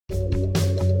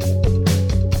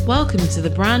Welcome to the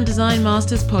Brand Design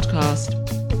Masters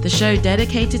podcast, the show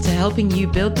dedicated to helping you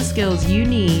build the skills you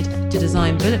need to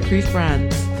design bulletproof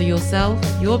brands for yourself,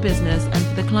 your business, and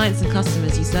for the clients and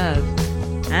customers you serve.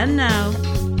 And now,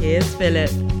 here's Philip.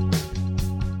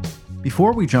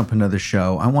 Before we jump into the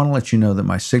show, I want to let you know that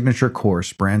my signature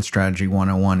course, Brand Strategy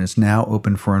 101, is now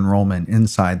open for enrollment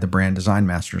inside the Brand Design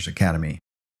Masters Academy.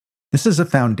 This is a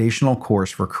foundational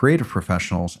course for creative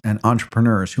professionals and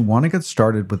entrepreneurs who want to get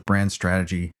started with brand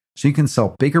strategy so you can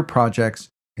sell bigger projects,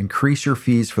 increase your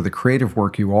fees for the creative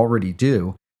work you already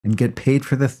do, and get paid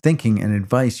for the thinking and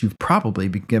advice you've probably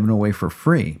been given away for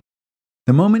free.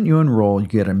 The moment you enroll, you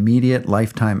get immediate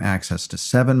lifetime access to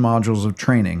 7 modules of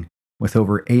training with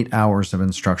over 8 hours of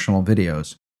instructional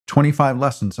videos, 25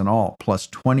 lessons in all, plus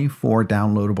 24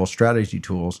 downloadable strategy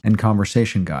tools and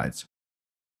conversation guides.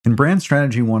 In Brand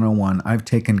Strategy 101, I've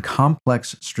taken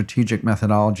complex strategic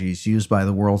methodologies used by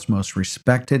the world's most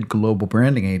respected global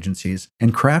branding agencies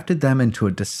and crafted them into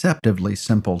a deceptively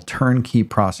simple turnkey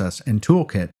process and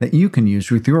toolkit that you can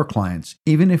use with your clients,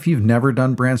 even if you've never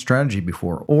done brand strategy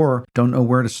before or don't know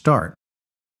where to start.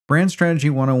 Brand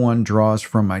Strategy 101 draws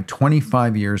from my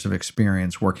 25 years of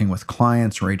experience working with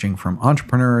clients ranging from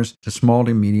entrepreneurs to small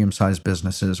to medium-sized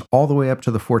businesses all the way up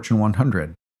to the Fortune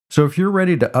 100. So if you're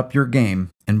ready to up your game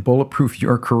and bulletproof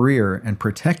your career and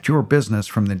protect your business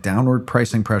from the downward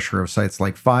pricing pressure of sites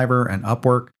like Fiverr and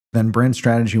Upwork, then Brand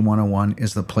Strategy 101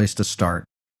 is the place to start.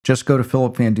 Just go to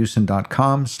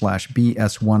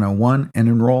philipvandusen.com/BS101 and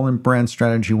enroll in Brand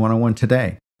Strategy 101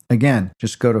 today. Again,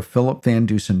 just go to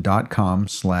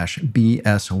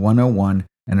philipvandusen.com/BS101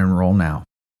 and enroll now.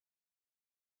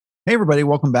 Hey everybody,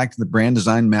 welcome back to the Brand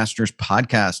Design Masters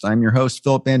podcast. I'm your host,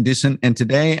 Philip Van Dusen, and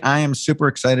today I am super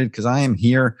excited because I am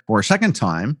here for a second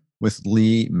time with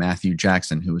Lee Matthew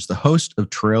Jackson, who is the host of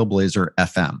Trailblazer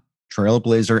FM.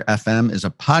 Trailblazer FM is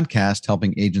a podcast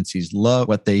helping agencies love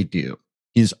what they do.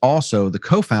 He's also the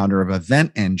co-founder of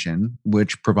Event Engine,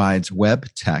 which provides web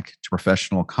tech to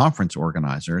professional conference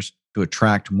organizers to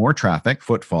attract more traffic,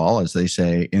 footfall, as they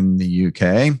say in the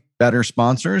UK, better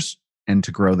sponsors, and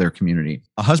to grow their community.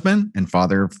 A husband and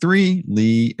father of 3,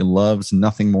 Lee loves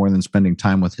nothing more than spending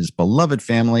time with his beloved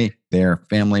family. Their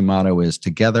family motto is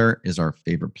 "Together is our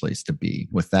favorite place to be."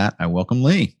 With that, I welcome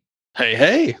Lee.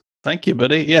 Hey. Thank you,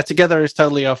 buddy. Yeah, together is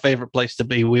totally our favorite place to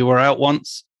be. We were out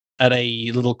once at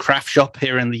a little craft shop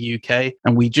here in the UK,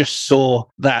 and we just saw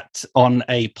that on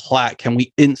a plaque, and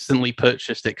we instantly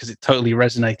purchased it because it totally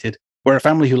resonated. We're a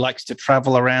family who likes to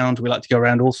travel around. We like to go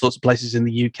around all sorts of places in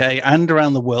the UK and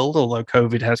around the world, although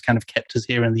COVID has kind of kept us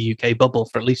here in the UK bubble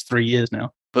for at least 3 years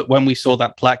now. But when we saw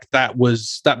that plaque, that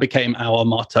became our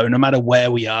motto. No matter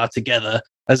where we are, together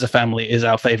as a family is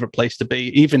our favorite place to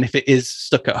be. Even if it is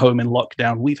stuck at home in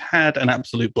lockdown, we've had an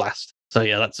absolute blast. So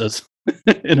yeah, that's us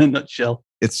in a nutshell.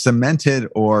 It's cemented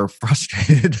or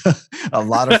frustrated a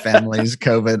lot of families,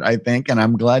 COVID, I think, and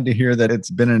I'm glad to hear that it's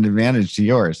been an advantage to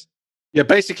yours. Yeah,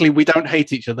 basically, we don't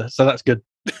hate each other, so that's good.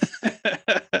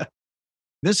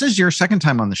 This is your second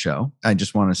time on the show, I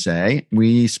just want to say.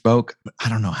 We spoke, I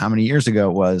don't know how many years ago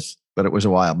it was, but it was a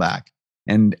while back.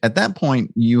 And at that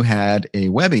point, you had a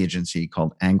web agency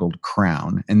called Angled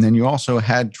Crown. And then you also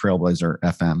had Trailblazer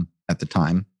FM at the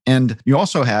time. And you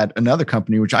also had another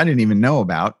company, which I didn't even know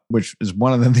about, which is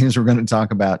one of the things we're going to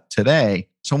talk about today.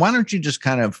 So why don't you just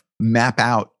kind of map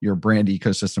out your brand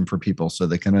ecosystem for people so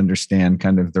they can understand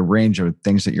kind of the range of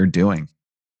things that you're doing?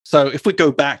 So if we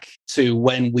go back to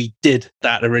when we did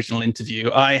that original interview,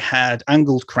 I had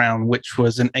Angled Crown, which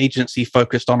was an agency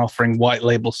focused on offering white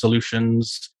label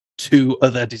solutions to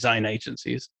other design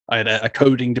agencies. I had a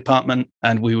coding department,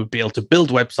 and we would be able to build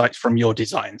websites from your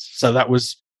designs. So that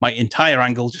was my entire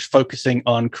angle, just focusing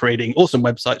on creating awesome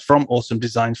websites from awesome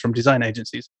designs from design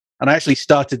agencies. And I actually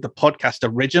started the podcast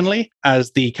originally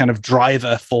as the kind of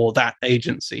driver for that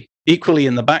agency. Equally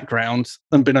in the background,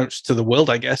 unbeknownst to the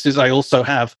world, I guess, is I also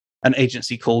have an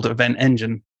agency called Event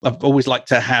Engine. I've always liked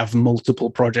to have multiple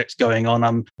projects going on.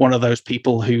 I'm one of those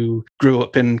people who grew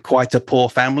up in quite a poor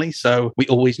family, so we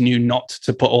always knew not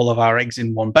to put all of our eggs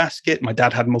in one basket. My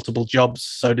dad had multiple jobs,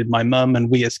 so did my mum, and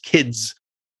we as kids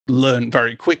learn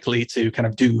very quickly to kind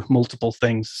of do multiple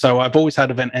things. So I've always had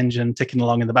Event Engine ticking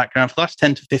along in the background for the last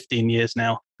 10 to 15 years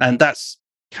now. And that's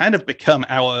kind of become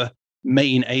our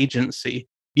main agency.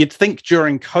 You'd think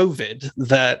during COVID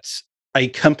that a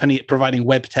company providing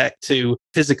web tech to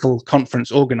physical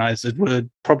conference organizers would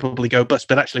probably go bust.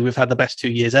 But actually, we've had the best 2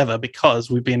 years ever because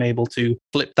we've been able to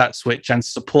flip that switch and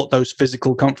support those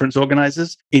physical conference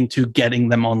organizers into getting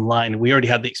them online. We already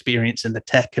had the experience in the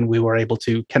tech and we were able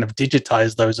to kind of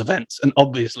digitize those events. And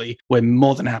obviously, we're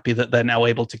more than happy that they're now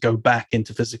able to go back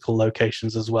into physical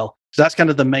locations as well. So that's kind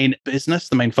of the main business,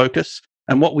 the main focus.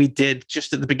 And what we did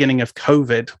just at the beginning of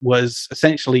COVID was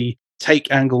essentially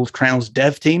take Angled Crown's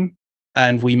dev team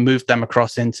and we moved them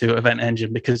across into Event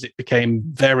Engine because it became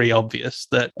very obvious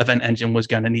that Event Engine was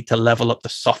going to need to level up the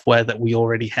software that we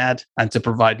already had and to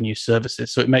provide new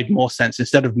services. So it made more sense,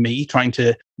 instead of me trying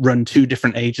to run 2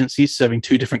 different agencies serving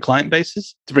 2 different client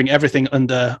bases, to bring everything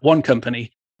under one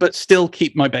company, but still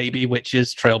keep my baby, which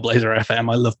is Trailblazer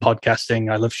FM. I love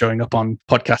podcasting. I love showing up on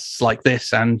podcasts like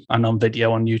this and on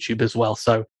video on YouTube as well.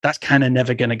 So that's kind of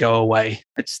never going to go away.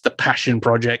 It's the passion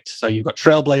project. So you've got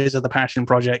Trailblazer, the passion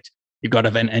project. You've got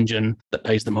Event Engine that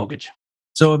pays the mortgage.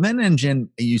 So Event Engine,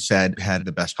 you said, had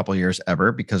the best couple of years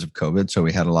ever because of COVID. So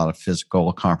we had a lot of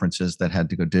physical conferences that had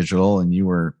to go digital, and you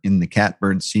were in the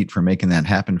catbird seat for making that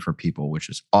happen for people, which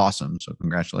is awesome. So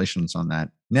congratulations on that.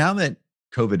 Now that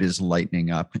COVID is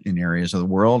lightening up in areas of the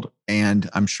world, and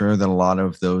I'm sure that a lot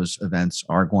of those events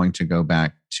are going to go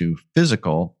back to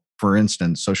physical. For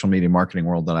instance, Social Media Marketing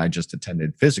World that I just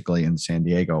attended physically in San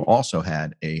Diego also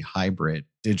had a hybrid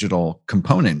digital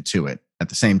component to it at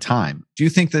the same time. Do you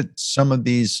think that some of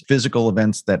these physical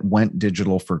events that went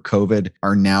digital for COVID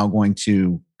are now going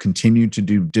to continue to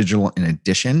do digital in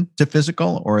addition to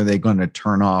physical, or are they going to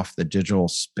turn off the digital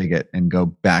spigot and go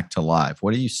back to live?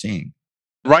 What are you seeing?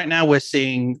 Right now, we're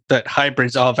seeing that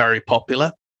hybrids are very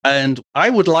popular. And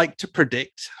I would like to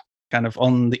predict, kind of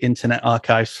on the Internet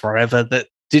Archives forever, that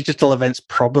digital events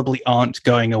probably aren't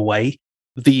going away.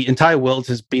 The entire world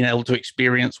has been able to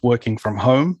experience working from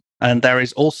home. And there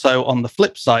is also, on the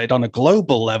flip side, on a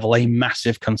global level, a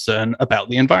massive concern about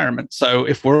the environment. So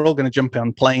if we're all going to jump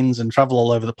on planes and travel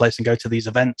all over the place and go to these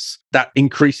events, that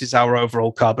increases our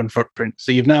overall carbon footprint.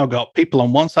 So you've now got people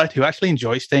on one side who actually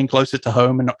enjoy staying closer to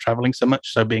home and not traveling so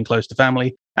much, so being close to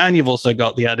family. And you've also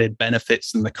got the added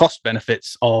benefits and the cost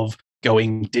benefits of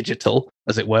going digital,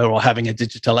 as it were, or having a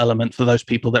digital element for those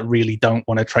people that really don't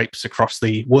want to traipse across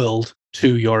the world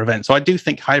to your event. So I do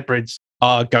think hybrids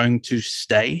are going to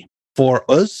stay. For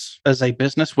us as a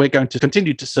business, we're going to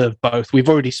continue to serve both. We've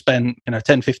already spent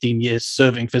 10, 15 years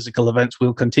serving physical events.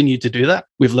 We'll continue to do that.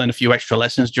 We've learned a few extra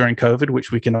lessons during COVID,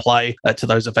 which we can apply to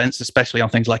those events, especially on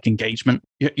things like engagement.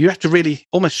 You have to really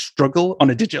almost struggle on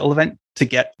a digital event to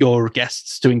get your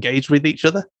guests to engage with each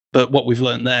other. But what we've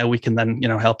learned there, we can then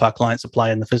help our clients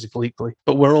apply in the physical equally.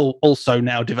 But we're also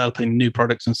now developing new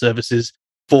products and services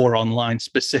for online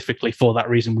specifically for that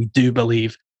reason. We do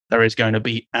believe there is going to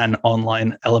be an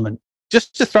online element.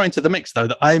 Just to throw into the mix, though,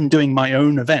 that I'm doing my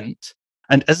own event.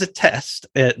 And as a test,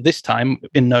 this time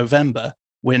in November,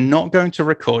 we're not going to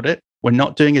record it. We're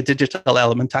not doing a digital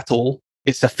element at all.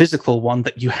 It's a physical one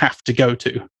that you have to go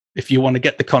to. If you want to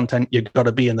get the content, you've got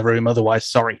to be in the room. Otherwise,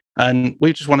 sorry. And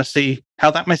we just want to see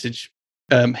how that message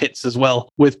hits as well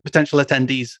with potential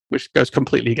attendees, which goes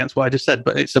completely against what I just said,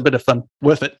 but it's a bit of fun.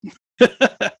 Worth it.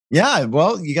 Yeah,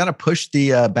 well, you got to push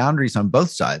the boundaries on both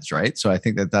sides, right? So I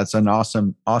think that's an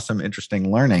awesome,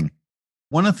 interesting learning.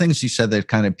 One of the things you said that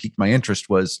kind of piqued my interest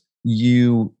was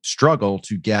you struggle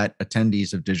to get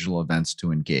attendees of digital events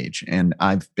to engage. And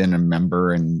I've been a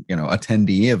member and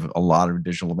attendee of a lot of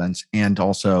digital events and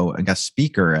also a guest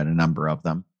speaker at a number of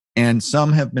them. And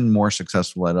some have been more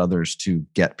successful at others to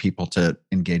get people to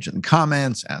engage in the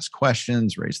comments, ask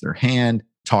questions, raise their hand,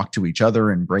 talk to each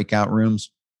other in breakout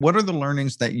rooms. What are the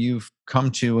learnings that you've come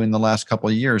to in the last couple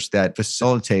of years that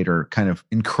facilitate or kind of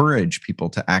encourage people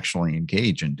to actually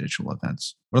engage in digital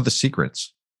events? What are the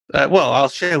secrets? Well, I'll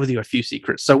share with you a few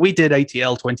secrets. So we did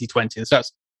ATL 2020. So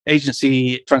that's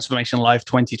Agency Transformation Live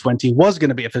 2020 was going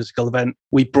to be a physical event.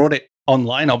 We brought it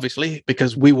online, obviously,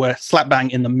 because we were slap bang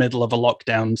in the middle of a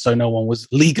lockdown. So no one was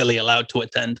legally allowed to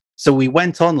attend. So we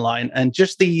went online, and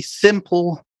just the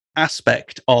simple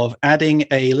aspect of adding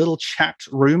a little chat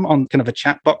room on kind of a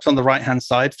chat box on the right-hand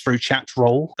side through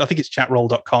Chatroll. I think it's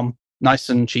chatroll.com. Nice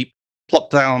and cheap. Plop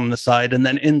down on the side. And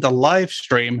then in the live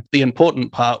stream, the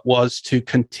important part was to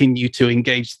continue to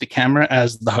engage the camera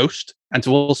as the host and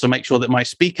to also make sure that my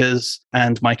speakers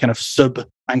and my kind of sub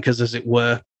anchors, as it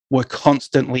were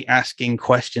constantly asking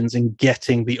questions and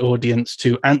getting the audience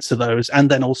to answer those and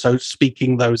then also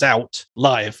speaking those out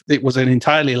live. It was an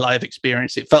entirely live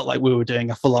experience. It felt like we were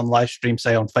doing a full-on live stream,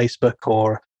 say on Facebook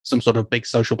or some sort of big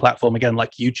social platform again,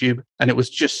 like YouTube. And it was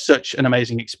just such an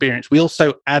amazing experience. We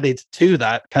also added to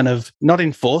that kind of not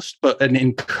enforced, but an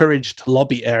encouraged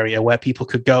lobby area where people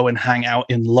could go and hang out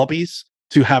in lobbies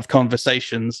to have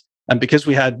conversations. And because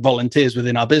we had volunteers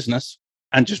within our business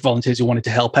and just volunteers who wanted to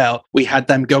help out, we had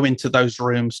them go into those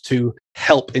rooms to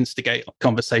help instigate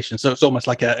conversations. So it's almost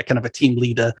like a kind of a team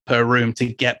leader per room to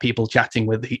get people chatting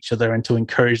with each other and to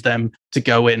encourage them to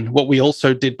go in. What we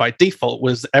also did by default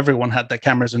was everyone had their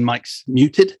cameras and mics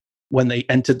muted when they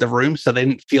entered the room, so they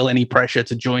didn't feel any pressure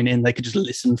to join in. They could just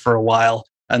listen for a while.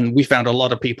 And we found a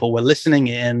lot of people were listening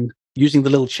in, using the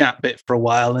little chat bit for a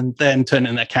while, and then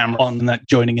turning their camera on and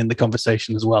joining in the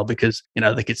conversation as well, because,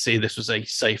 they could see this was a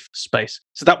safe space.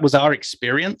 So that was our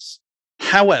experience.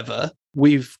 However,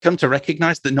 we've come to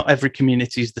recognize that not every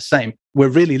community is the same. We're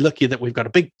really lucky that we've got a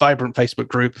big, vibrant Facebook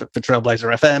group for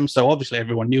Trailblazer FM. So obviously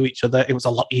everyone knew each other. It was a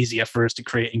lot easier for us to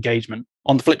create engagement.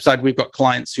 On the flip side, we've got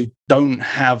clients who don't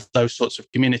have those sorts of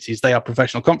communities. They are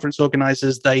professional conference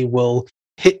organizers. They will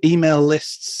hit email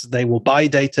lists, they will buy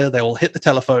data, they will hit the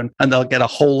telephone, and they'll get a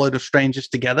whole load of strangers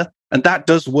together. And that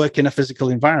does work in a physical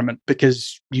environment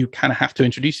because you kind of have to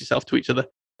introduce yourself to each other.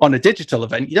 On a digital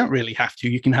event, you don't really have to.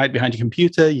 You can hide behind your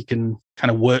computer, you can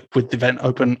kind of work with the event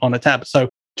open on a tab. So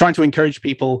trying to encourage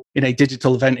people in a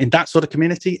digital event in that sort of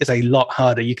community is a lot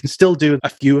harder. You can still do a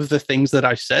few of the things that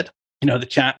I said, the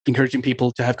chat, encouraging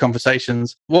people to have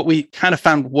conversations. What we kind of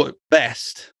found worked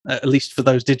best, at least for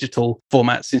those digital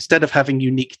formats, instead of having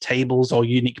unique tables or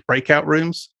unique breakout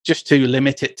rooms, just to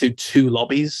limit it to 2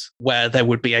 lobbies where there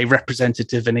would be a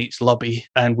representative in each lobby.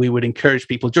 And we would encourage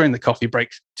people during the coffee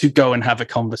breaks to go and have a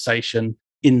conversation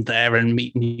in there and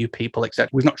meet new people,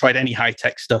 etc. We've not tried any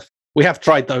high-tech stuff. We have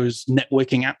tried those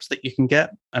networking apps that you can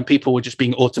get, and people were just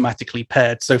being automatically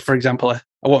paired. So, for example, I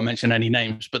won't mention any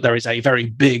names, but there is a very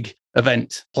big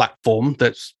event platform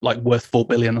that's like worth 4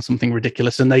 billion or something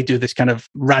ridiculous. And they do this kind of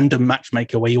random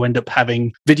matchmaker where you end up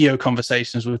having video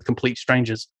conversations with complete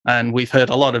strangers. And we've heard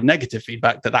a lot of negative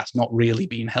feedback that that's not really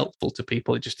been helpful to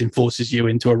people. It just enforces you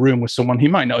into a room with someone who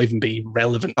might not even be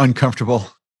relevant. Uncomfortable.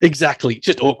 Exactly.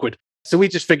 Just awkward. So we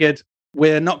just figured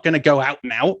we're not going to go out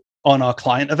and out on our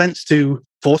client events to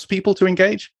force people to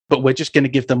engage, but we're just going to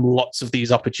give them lots of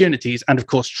these opportunities. And of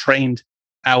course, trained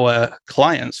our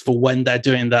clients for when they're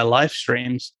doing their live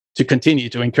streams to continue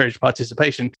to encourage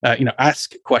participation,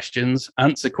 ask questions,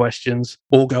 answer questions,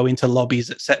 or go into lobbies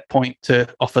at set point to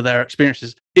offer their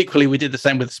experiences. Equally, we did the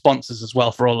same with sponsors as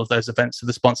well for all of those events. So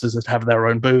the sponsors that have their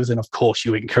own booth. And of course,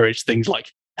 you encourage things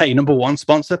like, hey, number 1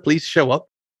 sponsor, please show up.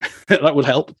 That would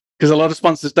help, because a lot of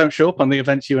sponsors don't show up on the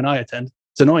events you and I attend.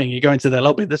 It's annoying. You go into their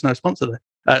lobby, there's no sponsor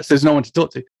there. So there's no one to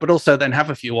talk to. But also then have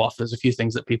a few offers, a few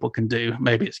things that people can do.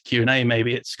 Maybe it's Q&A,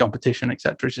 maybe it's competition,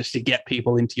 etc. Just to get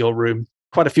people into your room.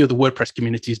 Quite a few of the WordPress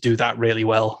communities do that really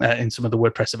well. In some of the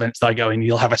WordPress events that I go in,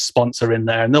 you'll have a sponsor in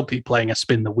there and they'll be playing a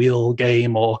spin the wheel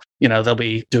game, or, they'll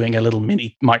be doing a little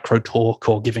mini micro talk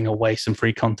or giving away some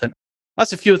free content.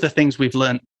 That's a few of the things we've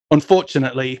learned.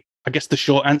 Unfortunately, I guess the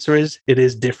short answer is it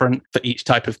is different for each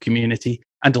type of community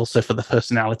and also for the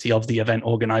personality of the event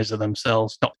organizer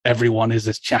themselves. Not everyone is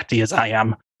as chatty as I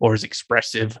am or as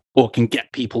expressive or can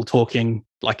get people talking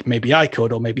like maybe I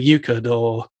could or maybe you could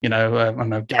or, I don't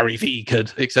know, Gary Vee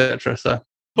could, etc. So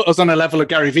put us on a level of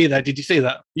Gary Vee there. Did you see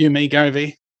that? You, me, Gary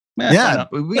Vee? Yeah,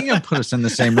 we can put us in the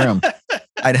same room.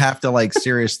 I'd have to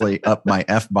seriously up my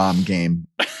F-bomb game.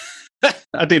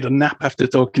 I did a nap after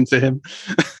talking to him.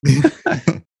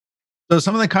 So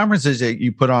some of the conferences that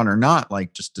you put on are not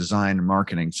like just design and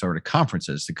marketing sort of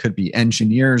conferences. It could be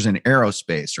engineers and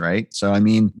aerospace, right? So,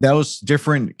 those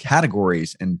different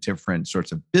categories and different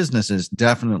sorts of businesses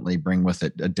definitely bring with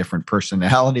it a different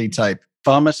personality type.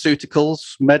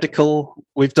 Pharmaceuticals, medical,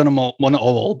 we've done them all. Well, not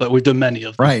all, but we've done many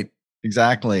of them. Right,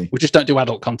 exactly. We just don't do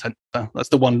adult content. So that's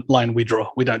the one line we draw.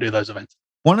 We don't do those events.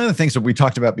 One of the things that we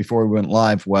talked about before we went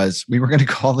live was we were going to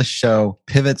call the show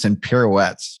Pivots and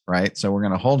Pirouettes, right? So we're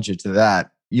going to hold you to that.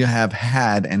 You have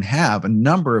had and have a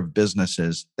number of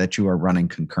businesses that you are running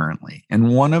concurrently.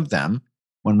 And one of them,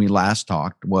 when we last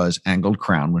talked, was Angled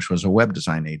Crown, which was a web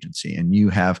design agency. And you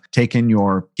have taken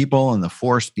your people and the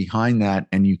force behind that,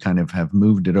 and you kind of have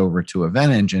moved it over to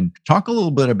Event Engine. Talk a little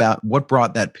bit about what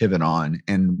brought that pivot on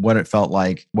and what it felt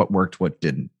like, what worked, what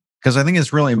didn't. Because I think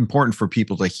it's really important for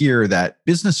people to hear that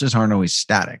businesses aren't always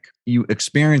static. You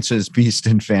experience feast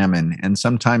and famine. And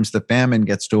sometimes the famine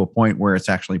gets to a point where it's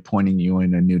actually pointing you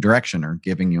in a new direction or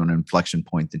giving you an inflection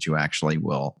point that you actually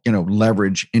will,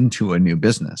 leverage into a new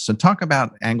business. So talk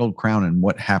about Angled Crown and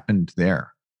what happened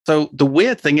there. So the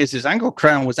weird thing is Angled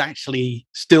Crown was actually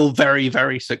still very,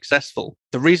 very successful.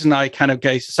 The reason I kind of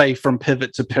say from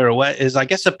pivot to pirouette is I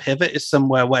guess a pivot is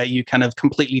somewhere where you kind of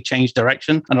completely change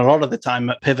direction. And a lot of the time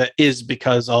a pivot is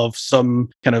because of some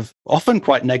kind of often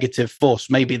quite negative force.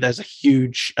 Maybe there's a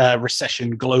huge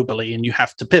recession globally and you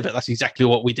have to pivot. That's exactly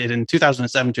what we did in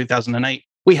 2007, 2008.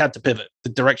 We had to pivot. The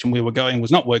direction we were going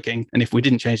was not working. And if we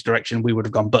didn't change direction, we would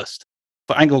have gone bust.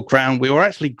 For Angled Crown, we were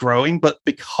actually growing, but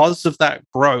because of that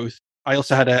growth, I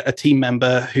also had a team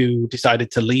member who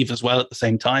decided to leave as well at the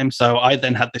same time. So I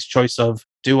then had this choice of,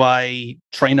 do I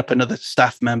train up another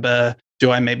staff member?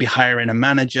 Do I maybe hire in a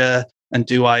manager? And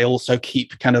do I also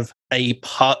keep kind of a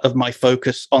part of my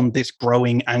focus on this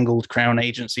growing Angled Crown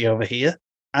agency over here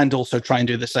and also try and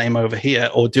do the same over here?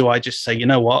 Or do I just say, you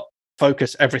know what,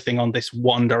 focus everything on this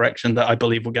one direction that I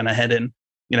believe we're going to head in?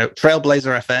 You know,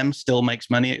 Trailblazer FM still makes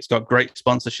money. It's got great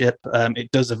sponsorship.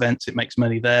 It does events. It makes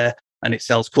money there and it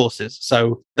sells courses.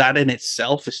 So that in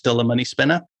itself is still a money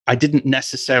spinner. I didn't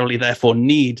necessarily therefore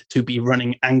need to be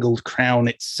running Angled Crown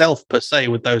itself per se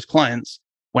with those clients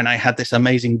when I had this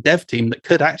amazing dev team that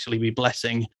could actually be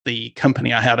blessing the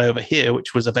company I had over here,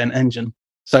 which was Event Engine.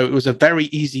 So it was a very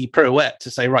easy pirouette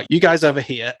to say, right, you guys over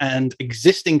here and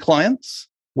existing clients,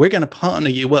 we're going to partner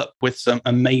you up with some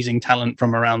amazing talent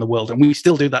from around the world. And we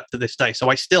still do that to this day. So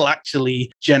I still actually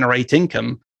generate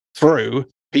income through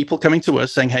people coming to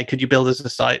us saying, hey, could you build us a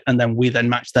site? And then we then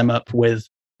match them up with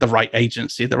the right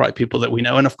agency, the right people that we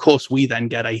know. And of course, we then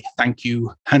get a thank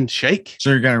you handshake. So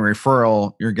you're getting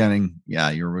referral, you're getting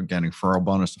referral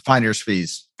bonus, finder's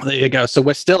fees. There you go. So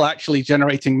we're still actually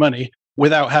generating money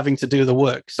without having to do the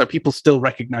work. So people still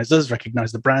recognize us,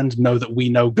 recognize the brand, know that we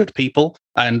know good people,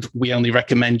 and we only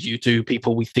recommend you to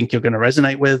people we think you're going to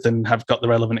resonate with and have got the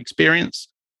relevant experience.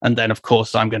 And then, of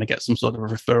course, I'm going to get some sort of a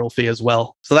referral fee as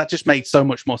well. So that just made so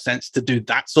much more sense to do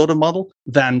that sort of model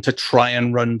than to try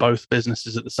and run both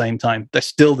businesses at the same time. There's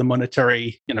still the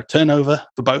monetary, turnover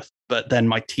for both, but then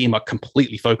my team are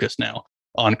completely focused now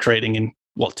on creating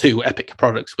two epic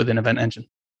products within Event Engine.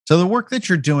 So the work that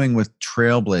you're doing with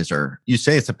Trailblazer, you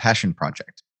say it's a passion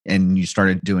project, and you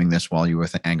started doing this while you were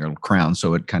with Angled Crown,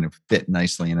 so it kind of fit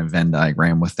nicely in a Venn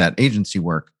diagram with that agency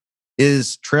work.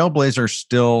 Is Trailblazer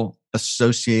still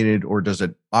associated, or does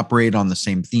it operate on the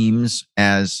same themes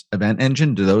as Event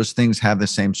Engine? Do those things have the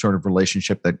same sort of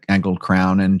relationship that Angled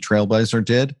Crown and Trailblazer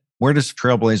did? Where does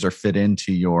Trailblazer fit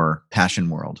into your passion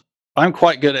world? I'm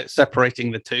quite good at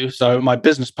separating the two. So my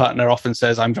business partner often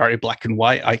says I'm very black and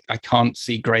white. I can't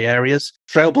see gray areas.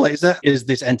 Trailblazer is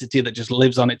this entity that just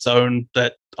lives on its own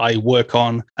that I work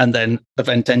on. And then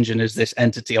Event Engine is this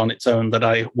entity on its own that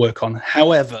I work on.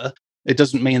 However, it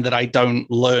doesn't mean that I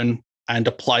don't learn and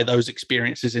apply those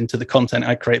experiences into the content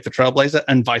I create for Trailblazer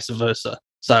and vice versa.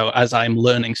 So as I'm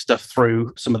learning stuff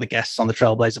through some of the guests on the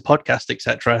Trailblazer podcast,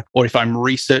 etc., or if I'm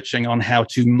researching on how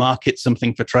to market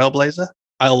something for Trailblazer,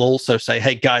 I'll also say,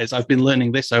 hey, guys, I've been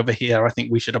learning this over here. I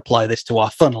think we should apply this to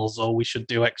our funnels, or we should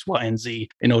do X, Y, and Z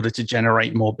in order to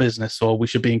generate more business, or we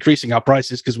should be increasing our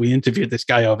prices because we interviewed this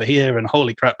guy over here and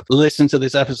holy crap, listen to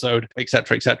this episode, et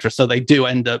cetera, et cetera. So they do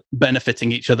end up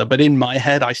benefiting each other. But in my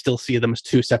head, I still see them as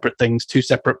two separate things, two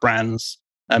separate brands.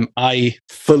 I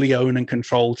fully own and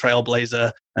control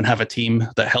Trailblazer and have a team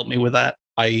that help me with that.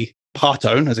 I part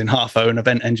own, as in half own,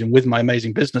 Event Engine with my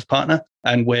amazing business partner,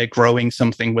 and we're growing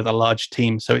something with a large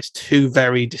team. So it's two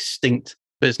very distinct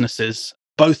businesses,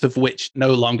 both of which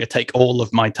no longer take all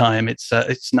of my time. It's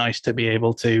nice to be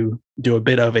able to do a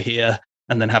bit over here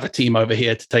and then have a team over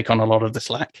here to take on a lot of the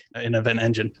slack in Event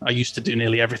Engine. I used to do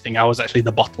nearly everything. I was actually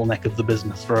the bottleneck of the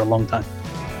business for a long time.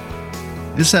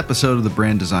 This episode of the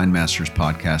Brand Design Masters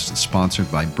podcast is sponsored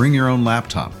by Bring Your Own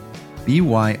Laptop.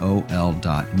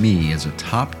 BYOL.me is a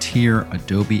top-tier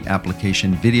Adobe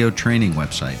application video training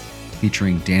website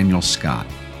featuring Daniel Scott.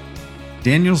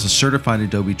 Daniel's a certified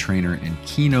Adobe trainer and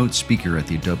keynote speaker at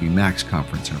the Adobe Max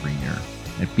conference every year.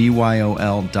 At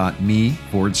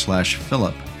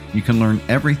BYOL.me/Philip, you can learn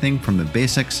everything from the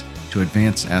basics to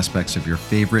advanced aspects of your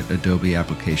favorite Adobe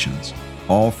applications,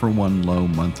 all for one low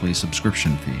monthly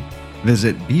subscription fee.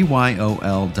 Visit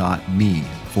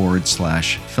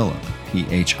BYOL.me/Philip.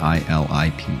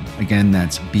 PHILIP. Again,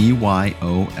 that's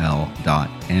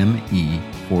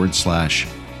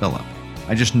BYOL.me/Philip.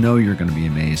 I just know you're going to be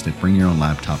amazed at Bring Your Own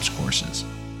Laptop's courses.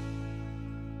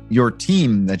 Your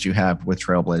team that you have with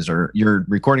Trailblazer, you're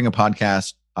recording a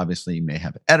podcast. Obviously, you may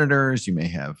have editors, you may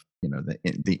have,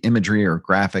 the imagery or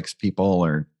graphics people,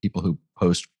 or people who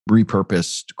post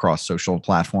repurposed across social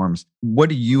platforms. What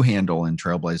do you handle in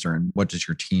Trailblazer, and what does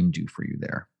your team do for you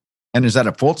there? And is that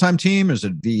a full-time team? Is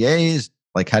it VAs?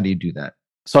 Like, how do you do that?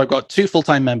 So I've got 2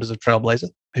 full-time members of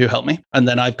Trailblazer. who help me. And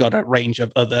then I've got a range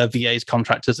of other VAs,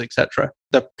 contractors, etc.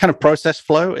 The kind of process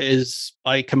flow is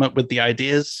I come up with the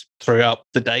ideas throughout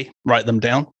the day, write them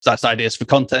down. So that's ideas for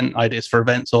content, ideas for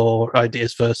events, or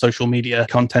ideas for social media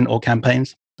content or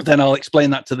campaigns. Then I'll explain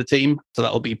that to the team. So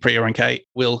that'll be Priya and Kate.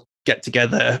 We'll get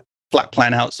together, flat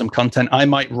plan out some content. I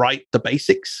might write the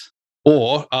basics,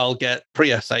 or I'll get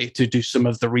Priya, say, to do some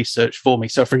of the research for me.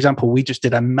 So for example, we just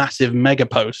did a massive mega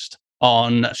post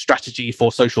on strategy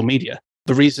for social media.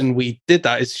 The reason we did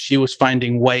that is she was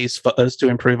finding ways for us to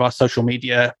improve our social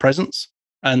media presence.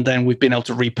 And then we've been able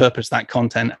to repurpose that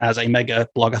content as a mega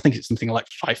blog. I think it's something like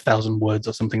 5,000 words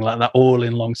or something like that, all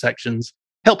in long sections,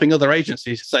 helping other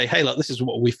agencies say, hey, look, this is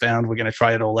what we found. We're going to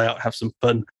try it all out, have some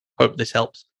fun. Hope this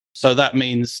helps. So that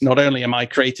means not only am I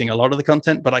creating a lot of the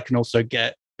content, but I can also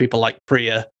get people like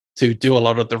Priya to do a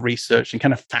lot of the research and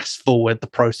kind of fast forward the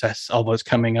process of us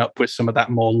coming up with some of that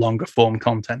more longer form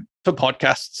content. For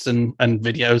podcasts and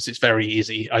videos, it's very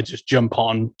easy. I just jump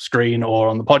on screen or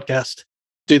on the podcast,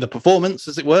 do the performance,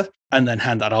 as it were, and then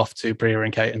hand that off to Priya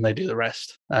and Kate, and they do the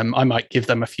rest. I might give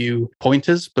them a few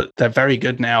pointers, but they're very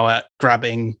good now at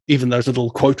grabbing even those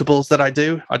little quotables that I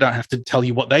do. I don't have to tell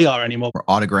you what they are anymore. Or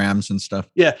autograms and stuff.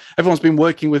 Yeah, everyone's been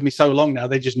working with me so long now,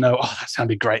 they just know, oh, that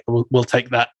sounded great. We'll take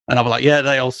that. And I'll be like, yeah,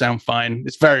 they all sound fine.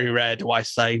 It's very rare do I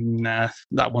say, nah,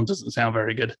 that one doesn't sound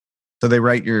very good. So they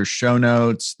write your show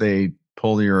notes, they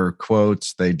pull your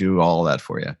quotes, they do all that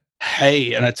for you.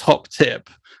 Hey, and a top tip,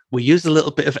 we use a little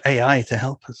bit of AI to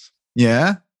help us.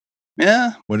 Yeah?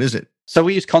 Yeah. What is it? So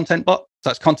we use ContentBot. So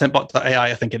that's contentbot.ai,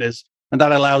 I think it is. And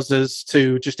that allows us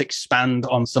to just expand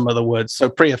on some of the words. So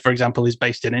Priya, for example, is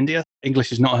based in India.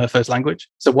 English is not her first language.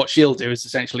 So what she'll do is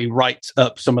essentially write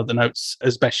up some of the notes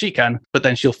as best she can, but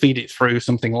then she'll feed it through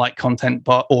something like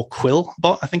ContentBot or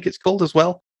Quillbot, I think it's called as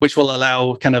well, which will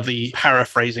allow kind of the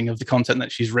paraphrasing of the content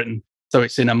that she's written. So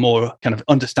it's in a more kind of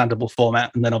understandable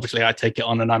format. And then obviously I take it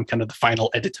on and I'm kind of the final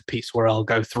editor piece where I'll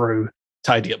go through,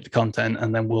 tidy up the content,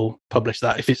 and then we'll publish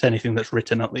that if it's anything that's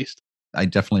written at least. I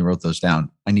definitely wrote those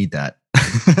down. I need that.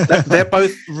 They're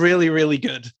both really, really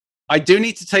good. I do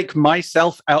need to take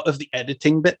myself out of the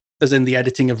editing bit, as in the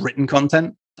editing of written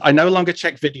content. I no longer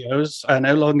check videos. I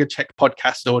no longer check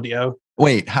podcast audio.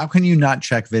 Wait, how can you not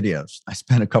check videos? I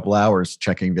spent a couple hours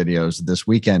checking videos this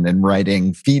weekend and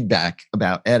writing feedback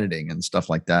about editing and stuff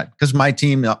like that. Because my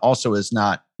team also is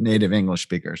not native English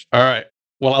speakers. All right.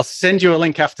 Well, I'll send you a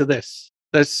link after this.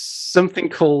 There's something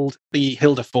called the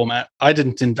Hilda format. I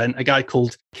didn't invent. A guy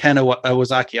called Ken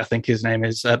Owazaki, I think his name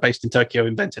is, based in Tokyo,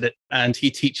 invented it. And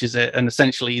he teaches it. And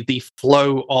essentially the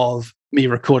flow of me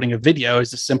recording a video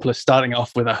is as simple as starting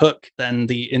off with a hook, then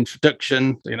the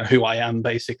introduction, who I am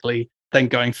basically, then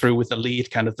going through with the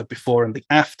lead, kind of the before and the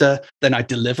after. Then I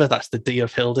deliver, that's the D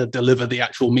of Hilda, deliver the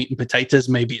actual meat and potatoes.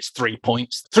 Maybe it's 3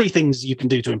 points, 3 things you can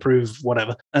do to improve,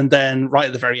 whatever. And then right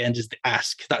at the very end is the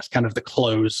ask. That's kind of the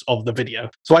close of the video.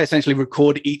 So I essentially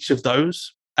record each of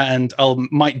those. And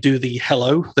might do the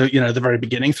hello, the very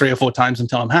beginning 3 or 4 times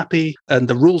until I'm happy. And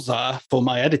the rules are for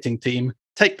my editing team,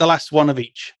 take the last one of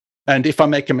each. And if I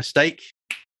make a mistake,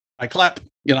 I clap.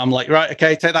 I'm like, right,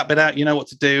 okay, take that bit out. You know what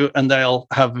to do. And they'll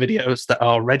have videos that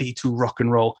are ready to rock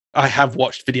and roll. I have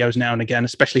watched videos now and again,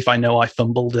 especially if I know I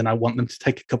fumbled and I want them to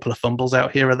take a couple of fumbles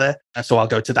out here or there. And so I'll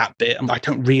go to that bit. And I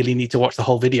don't really need to watch the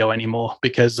whole video anymore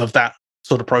because of that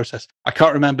sort of process. I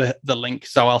can't remember the link,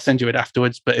 so I'll send you it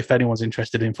afterwards. But if anyone's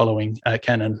interested in following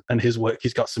Ken and his work,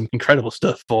 he's got some incredible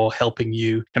stuff for helping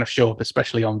you kind of show up,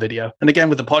 especially on video. And again,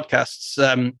 with the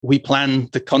podcasts, we plan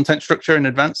the content structure in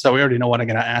advance, so we already know what I'm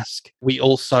going to ask. We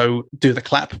also do the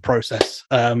clap process,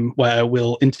 where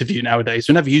we'll interview nowadays.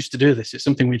 We never used to do this. It's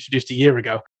something we introduced a year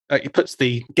ago. It puts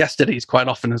the guest at ease quite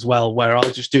often as well, where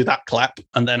I'll just do that clap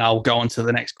and then I'll go on to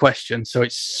the next question. So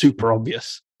it's super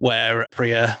obvious where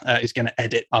Priya is going to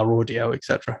edit our audio,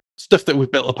 etc. Stuff that we've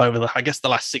built up over the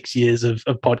last 6 years of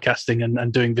podcasting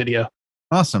and doing video.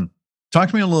 Awesome. Talk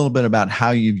to me a little bit about how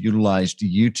you've utilized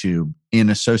YouTube in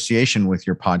association with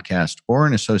your podcast or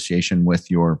in association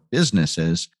with your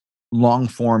businesses, long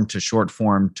form to short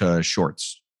form to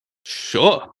shorts.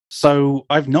 Sure. So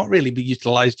I've not really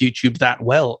utilized YouTube that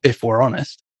well, if we're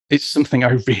honest. It's something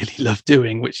I really love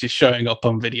doing, which is showing up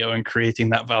on video and creating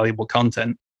that valuable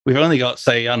content. We've only got,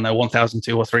 say,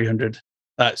 1,200 or 300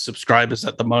 subscribers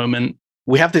at the moment.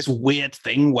 We have this weird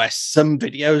thing where some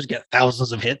videos get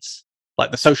thousands of hits,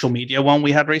 like the social media one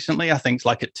we had recently, I think it's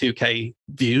like at 2K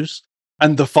views.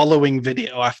 And the following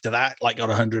video after that, got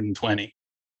 120.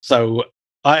 So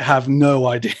I have no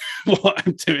idea what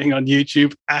I'm doing on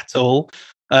YouTube at all.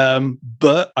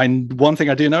 But one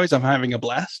thing I do know is I'm having a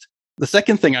blast. The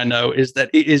second thing I know is that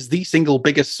it is the single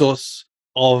biggest source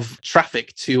of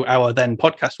traffic to our then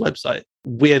podcast website,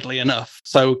 weirdly enough.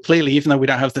 So clearly, even though we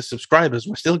don't have the subscribers,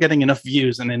 we're still getting enough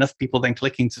views and enough people then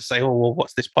clicking to say, oh, well,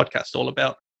 what's this podcast all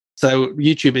about? So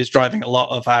YouTube is driving a lot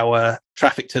of our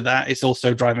traffic to that. It's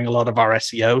also driving a lot of our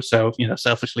SEO. So,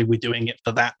 selfishly, we're doing it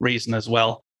for that reason as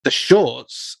well. The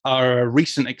shorts are a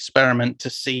recent experiment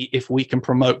to see if we can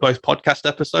promote both podcast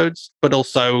episodes, but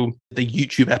also the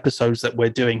YouTube episodes that we're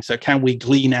doing. So can we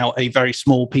glean out a very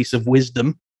small piece of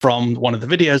wisdom from one of the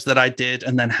videos that I did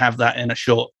and then have that in a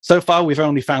short? So far, we've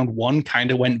only found one kind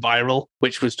of went viral,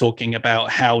 which was talking about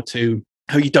how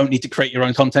you don't need to create your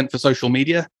own content for social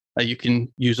media. You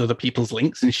can use other people's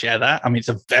links and share that. I mean, it's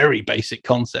a very basic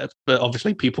concept, but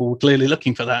obviously people were clearly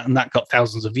looking for that, and that got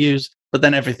thousands of views. But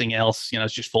then everything else,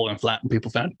 it's just falling flat and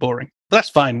people found it boring. But that's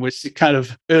fine. We're kind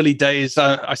of early days.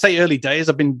 I say early days.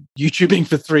 I've been YouTubing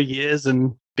for 3 years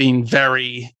and been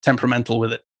very temperamental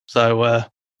with it. So,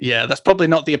 yeah, that's probably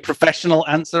not the professional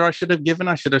answer I should have given.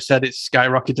 I should have said it's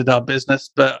skyrocketed our business,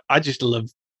 but I just love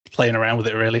playing around with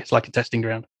it, really. It's like a testing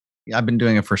ground. I've been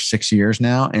doing it for 6 years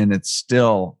now, and it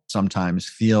still sometimes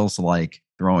feels like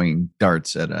throwing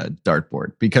darts at a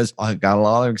dartboard because I've got a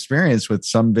lot of experience with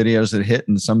some videos that hit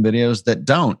and some videos that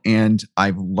don't. And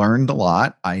I've learned a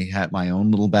lot. I had my own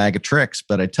little bag of tricks,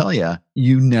 but I tell you,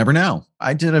 you never know.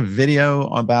 I did a video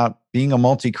about being a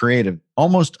multi-creative,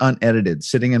 almost unedited,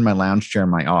 sitting in my lounge chair in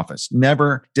my office.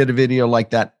 Never did a video like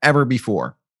that ever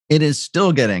before. It is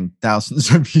still getting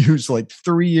thousands of views like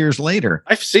 3 years later.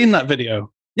 I've seen that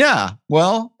video. Yeah,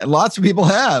 well, lots of people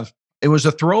have. It was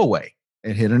a throwaway.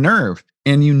 It hit a nerve.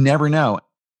 And you never know.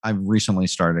 I've recently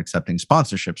started accepting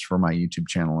sponsorships for my YouTube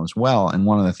channel as well. And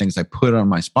one of the things I put on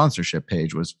my sponsorship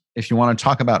page was, if you want to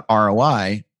talk about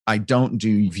ROI, I don't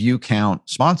do view count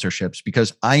sponsorships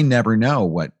because I never know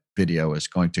what video is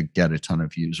going to get a ton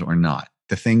of views or not.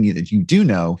 The thing that you do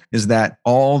know is that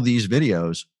all these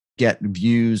videos get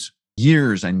views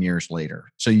years and years later.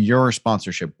 So your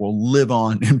sponsorship will live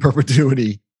on in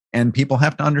perpetuity. And people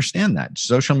have to understand that.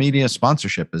 Social media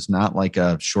sponsorship is not like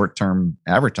a short-term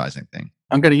advertising thing.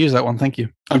 I'm going to use that one. Thank you.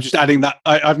 I'm just adding that.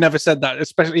 I've never said that,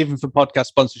 especially even for podcast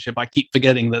sponsorship. I keep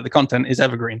forgetting that the content is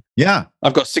evergreen. Yeah.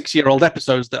 I've got 6-year-old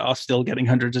episodes that are still getting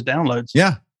hundreds of downloads.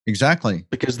 Yeah, exactly.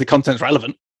 Because the content's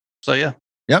relevant. So yeah.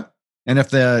 Yep. And if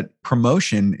the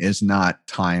promotion is not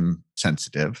time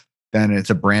sensitive, then it's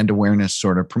a brand awareness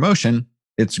sort of promotion.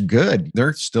 It's good.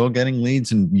 They're still getting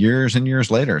leads and years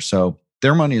later. So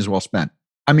their money is well spent.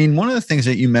 I mean, one of the things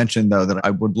that you mentioned, though, that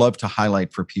I would love to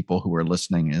highlight for people who are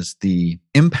listening is the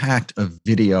impact of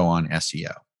video on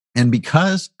SEO. And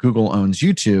because Google owns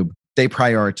YouTube, they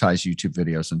prioritize YouTube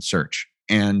videos in search.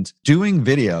 And doing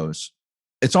videos,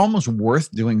 it's almost worth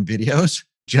doing videos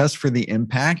just for the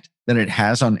impact that it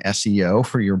has on SEO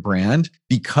for your brand,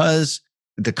 because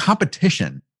the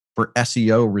competition for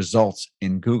SEO results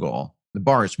in Google, the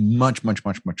bar is much, much,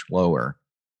 much, much lower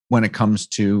when it comes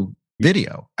to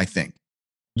video, I think.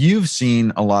 You've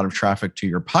seen a lot of traffic to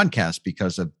your podcast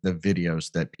because of the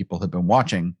videos that people have been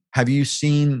watching. Have you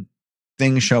seen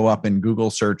things show up in Google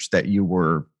search that you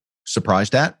were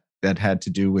surprised at that had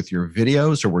to do with your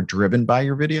videos or were driven by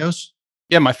your videos?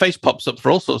 Yeah, my face pops up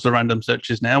for all sorts of random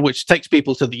searches now, which takes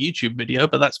people to the YouTube video,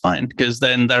 but that's fine because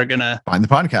then they're going to find the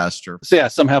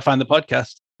podcast somehow find the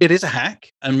podcast. It is a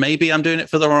hack, and maybe I'm doing it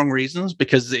for the wrong reasons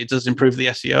because it does improve the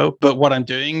SEO. But what I'm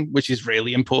doing, which is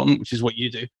really important, which is what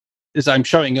you do, is I'm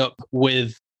showing up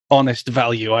with honest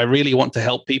value. I really want to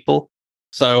help people.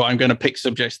 So I'm going to pick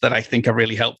subjects that I think are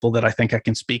really helpful, that I think I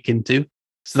can speak into.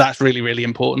 So that's really, really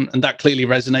important. And that clearly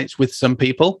resonates with some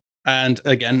people. And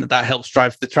again, that helps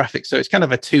drive the traffic. So it's kind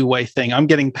of a two-way thing. I'm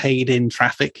getting paid in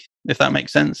traffic, if that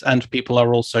makes sense. And people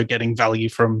are also getting value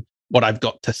from what I've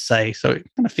got to say. So it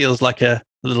kind of feels like a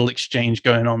little exchange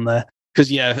going on there.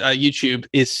 Because YouTube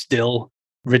is still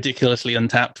ridiculously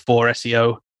untapped for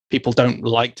SEO. People don't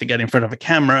like to get in front of a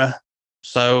camera.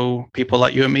 So people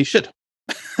like you and me should.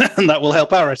 And that will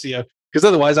help our SEO. Because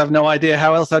otherwise, I have no idea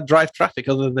how else I'd drive traffic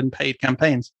other than paid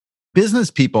campaigns. Business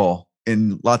people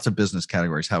in lots of business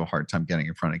categories have a hard time getting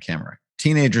in front of camera.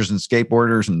 Teenagers and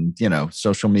skateboarders and,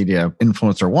 social media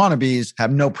influencer wannabes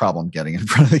have no problem getting in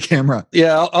front of the camera.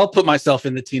 Yeah, I'll put myself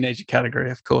in the teenager category,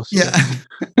 of course. Yeah.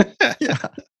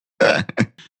 Yeah.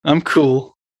 I'm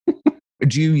cool.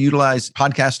 Do you utilize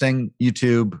podcasting,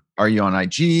 YouTube? Are you on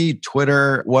IG,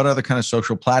 Twitter? What other kind of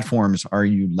social platforms are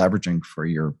you leveraging for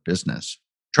your business?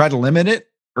 Try to limit it,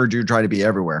 or do you try to be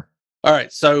everywhere? All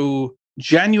right. So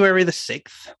January the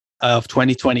 6th of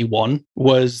 2021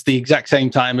 was the exact same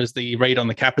time as the raid on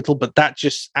the Capitol, but that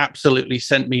just absolutely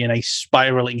sent me in a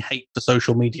spiraling hate for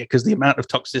social media because the amount of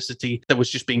toxicity that was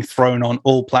just being thrown on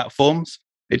all platforms.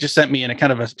 It just sent me in a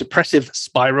kind of a depressive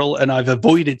spiral. And I've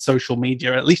avoided social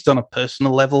media, at least on a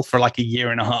personal level, for like a year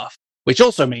and a half, which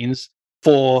also means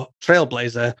for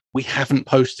Trailblazer, we haven't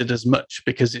posted as much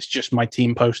because it's just my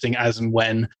team posting as and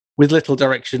when, with little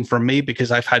direction from me,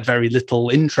 because I've had very little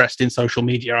interest in social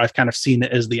media. I've kind of seen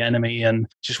it as the enemy and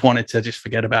just wanted to just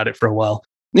forget about it for a while.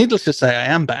 Needless to say, I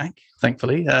am back,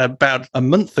 thankfully. About a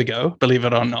month ago, believe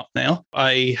it or not now,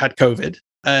 I had COVID.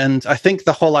 And I think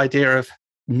the whole idea of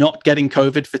not getting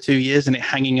COVID for 2 years and it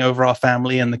hanging over our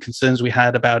family and the concerns we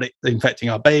had about it infecting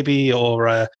our baby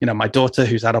or, my daughter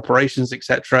who's had operations,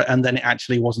 etc. And then it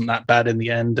actually wasn't that bad in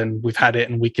the end. And we've had it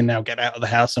and we can now get out of the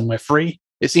house and we're free.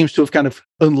 It seems to have kind of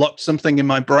unlocked something in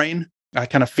my brain. I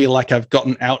kind of feel like I've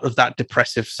gotten out of that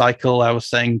depressive cycle. I was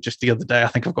saying just the other day, I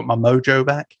think I've got my mojo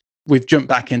back. We've jumped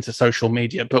back into social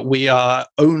media, but we are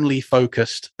only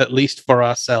focused, at least for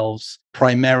ourselves,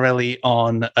 primarily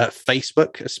on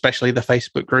Facebook, especially the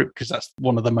Facebook group, because that's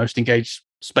one of the most engaged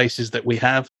spaces that we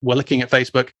have. We're looking at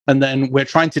Facebook, and then we're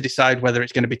trying to decide whether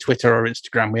it's going to be Twitter or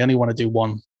Instagram. We only want to do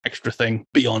one extra thing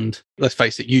beyond, let's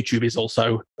face it, YouTube is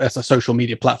also as a social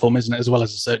media platform, isn't it, as well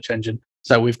as a search engine.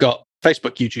 So we've got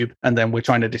Facebook, YouTube, and then we're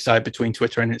trying to decide between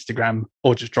Twitter and Instagram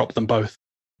or just drop them both.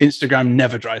 Instagram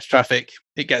never drives traffic.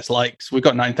 It gets likes. We've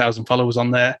got 9,000 followers on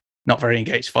there, not very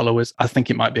engaged followers. I think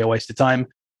it might be a waste of time.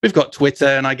 We've got Twitter,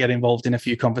 and I get involved in a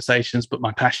few conversations, but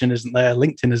my passion isn't there.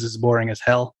 LinkedIn is as boring as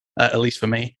hell, at least for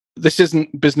me. This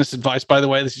isn't business advice, by the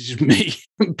way. This is just me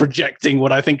projecting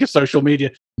what I think of social media.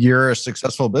 You're a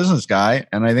successful business guy,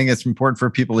 and I think it's important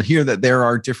for people to hear that there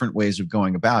are different ways of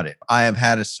going about it. I have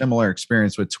had a similar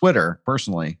experience with Twitter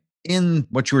personally. In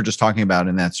what you were just talking about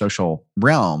in that social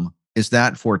realm, is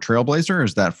that for Trailblazer or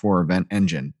is that for Event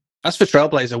Engine? As for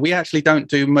Trailblazer, we actually don't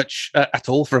do much at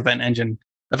all for Event Engine.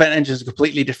 Event Engine is a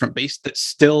completely different beast that's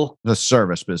still the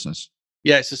service business.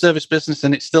 Yeah, it's a service business,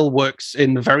 and it still works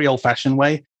in a very old-fashioned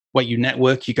way where you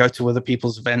network, you go to other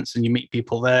people's events and you meet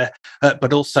people there.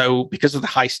 But also because of the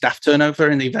high staff turnover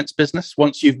in the events business,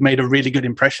 once you've made a really good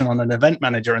impression on an event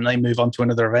manager and they move on to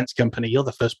another events company, you're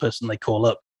the first person they call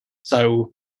up.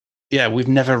 So yeah, we've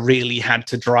never really had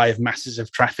to drive masses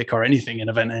of traffic or anything in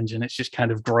Event Engine. It's just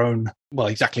kind of grown, well,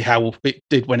 exactly how it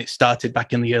did when it started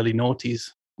back in the early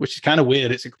noughties, which is kind of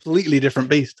weird. It's a completely different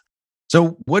beast.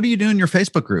 So what do you do in your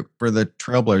Facebook group for the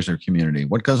Trailblazer community?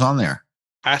 What goes on there?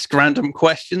 Ask random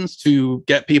questions to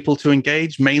get people to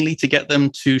engage, mainly to get them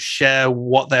to share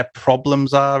what their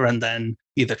problems are and then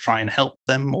either try and help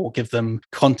them or give them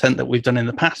content that we've done in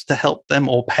the past to help them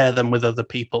or pair them with other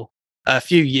people. A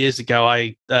few years ago,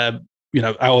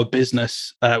 our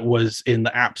business was in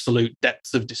the absolute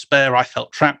depths of despair. I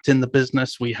felt trapped in the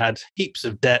business. We had heaps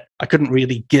of debt. I couldn't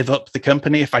really give up the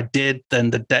company. If I did,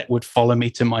 then the debt would follow me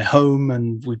to my home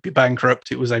and we'd be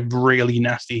bankrupt. It was a really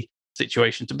nasty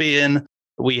situation to be in.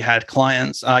 We had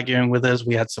clients arguing with us.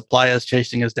 We had suppliers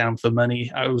chasing us down for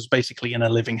money. I was basically in a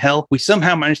living hell. We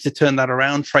somehow managed to turn that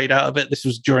around, trade out of it. This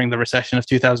was during the recession of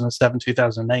 2007,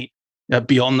 2008.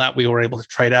 Beyond that, we were able to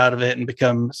trade out of it and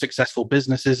become successful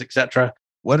businesses, etc.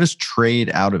 What does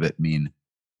trade out of it mean?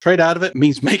 Trade out of it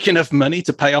means make enough money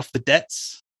to pay off the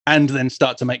debts and then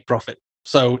start to make profit.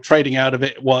 So trading out of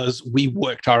it was we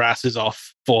worked our asses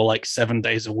off for like 7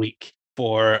 days a week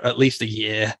for at least a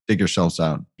year. Dig yourselves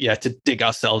out. Yeah, to dig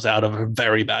ourselves out of a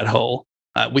very bad hole.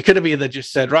 We could have either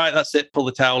just said, right, that's it, pull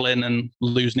the towel in and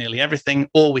lose nearly everything,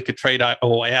 or we could trade our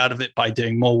way out of it by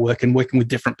doing more work and working with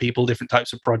different people, different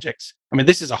types of projects. I mean,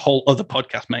 this is a whole other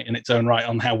podcast, mate, in its own right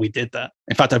on how we did that.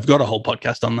 In fact, I've got a whole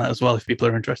podcast on that as well, if people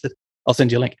are interested. I'll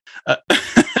send you a link.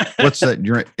 What's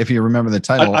that? If you remember the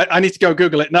title. I need to go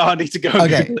Google it. No, I need to go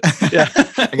Google it. Yeah.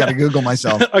 I got to Google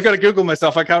myself. I got to Google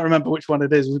myself. I can't remember which one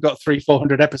it is. We've got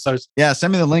 300-400 episodes. Yeah,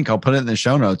 send me the link. I'll put it in the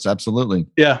show notes. Absolutely.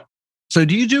 Yeah. So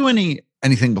do you do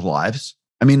anything with lives?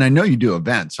 I mean, I know you do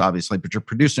events, obviously, but you're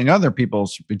producing other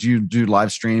people's. But you do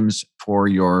live streams for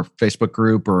your Facebook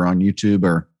group or on YouTube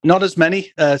or? Not as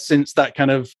many since that kind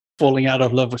of falling out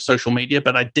of love with social media.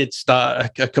 But I did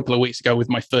start a couple of weeks ago with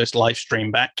my first live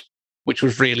stream back, which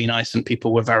was really nice and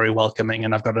people were very welcoming.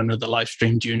 And I've got another live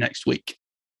stream due next week.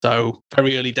 So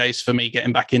very early days for me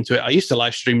getting back into it. I used to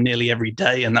live stream nearly every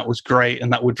day and that was great.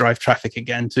 And that would drive traffic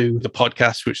again to the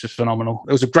podcast, which was phenomenal.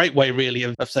 It was a great way really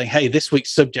of saying, hey, this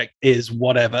week's subject is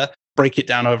whatever, break it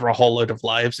down over a whole load of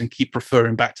lives and keep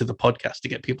referring back to the podcast to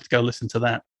get people to go listen to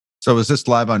that. So is this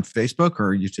live on Facebook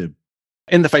or YouTube?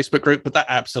 In the Facebook group, but that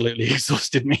absolutely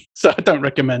exhausted me. So I don't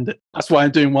recommend it. That's why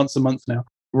I'm doing once a month now.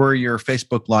 Were your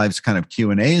Facebook Lives kind of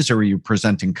Q&As or were you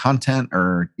presenting content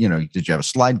or, did you have a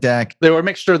slide deck? They were a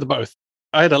mixture of the both.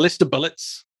 I had a list of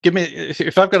bullets.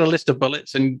 If I've got a list of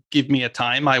bullets and give me a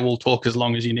time, I will talk as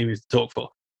long as you need me to talk for.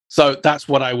 So that's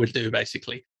what I would do,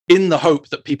 basically, in the hope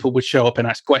that people would show up and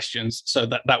ask questions, so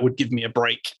that would give me a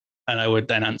break and I would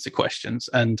then answer questions.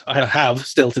 And I have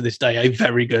still to this day a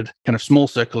very good kind of small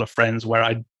circle of friends where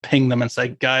I'd ping them and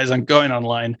say, guys, I'm going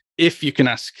online. If you can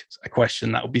ask a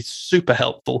question, that would be super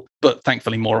helpful. But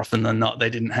thankfully, more often than not, they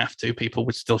didn't have to. People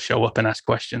would still show up and ask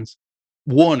questions.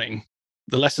 Warning,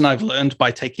 the lesson I've learned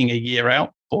by taking a year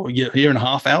out or year and a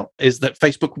half out is that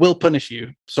Facebook will punish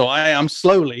you. So I am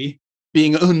slowly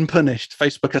being unpunished.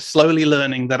 Facebook is slowly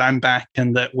learning that I'm back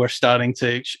and that we're starting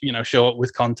to, show up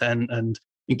with content and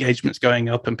engagement's going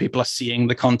up and people are seeing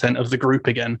the content of the group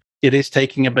again. It is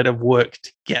taking a bit of work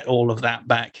to get all of that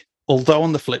back. Although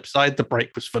on the flip side, the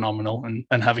break was phenomenal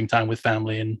and having time with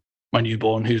family and my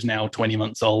newborn, who's now 20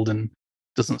 months old and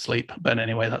doesn't sleep. But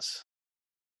anyway, that's...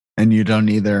 And you don't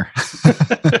either.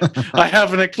 I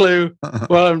haven't a clue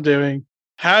what I'm doing.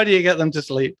 How do you get them to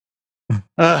sleep?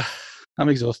 I'm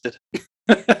exhausted.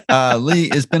 Lee,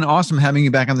 it's been awesome having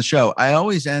you back on the show. I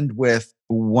always end with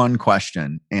one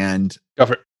question. And go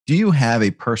for it. Do you have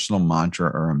a personal mantra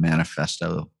or a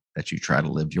manifesto that you try to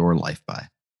live your life by?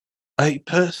 A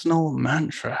personal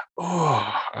mantra?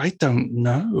 Oh, I don't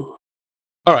know.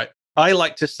 All right. I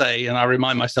like to say, and I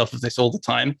remind myself of this all the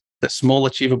time, that small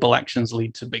achievable actions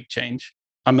lead to big change.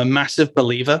 I'm a massive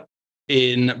believer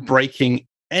in breaking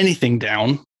anything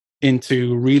down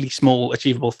into really small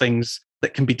achievable things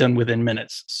that can be done within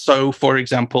minutes. So, for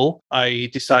example,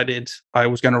 I decided I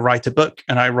was going to write a book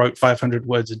and I wrote 500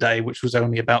 words a day, which was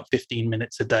only about 15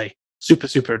 minutes a day. Super,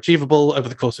 super achievable. Over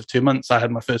the course of 2 months, I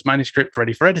had my first manuscript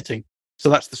ready for editing.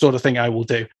 So that's the sort of thing I will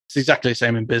do. It's exactly the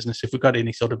same in business. If we've got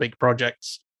any sort of big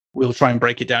projects, we'll try and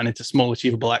break it down into small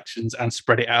achievable actions and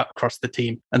spread it out across the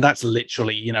team. And that's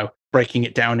literally, breaking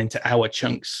it down into hour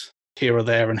chunks here or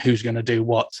there and who's going to do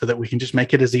what so that we can just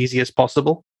make it as easy as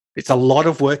possible. It's a lot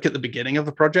of work at the beginning of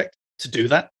the project to do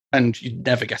that. And you'd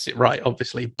never guess it right,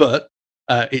 obviously. But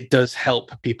it does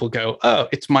help people go, oh,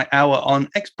 it's my hour on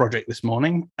X project this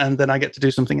morning. And then I get to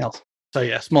do something else. So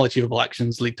yeah, small achievable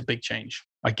actions lead to big change,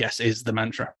 I guess, is the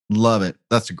mantra. Love it.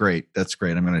 That's great.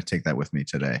 I'm going to take that with me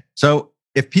today. So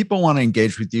if people want to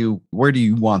engage with you, where do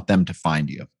you want them to find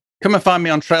you? Come and find me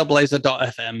on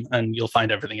trailblazer.fm and you'll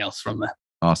find everything else from there.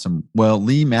 Awesome. Well,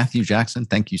 Lee Matthew Jackson,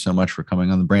 thank you so much for coming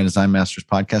on the Brand Design Masters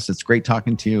podcast. It's great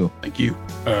talking to you. Thank you.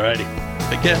 All righty.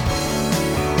 Take care.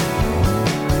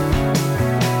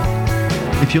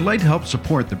 If you'd like to help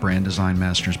support the Brand Design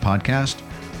Masters podcast,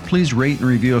 please rate and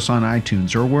review us on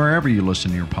iTunes or wherever you listen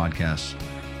to your podcasts.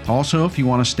 Also, if you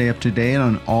want to stay up to date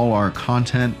on all our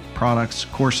content, products,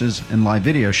 courses, and live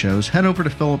video shows, head over to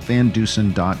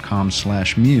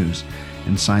philipvandusen.com/muse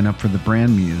and sign up for the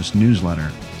Brand Muse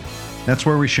newsletter. That's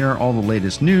where we share all the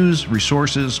latest news,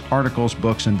 resources, articles,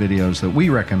 books, and videos that we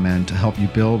recommend to help you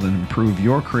build and improve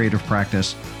your creative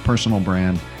practice, personal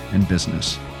brand, and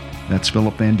business. That's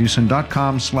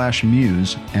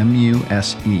philipvandusen.com/muse,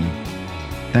 MUSE.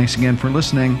 Thanks again for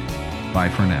listening. Bye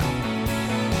for now.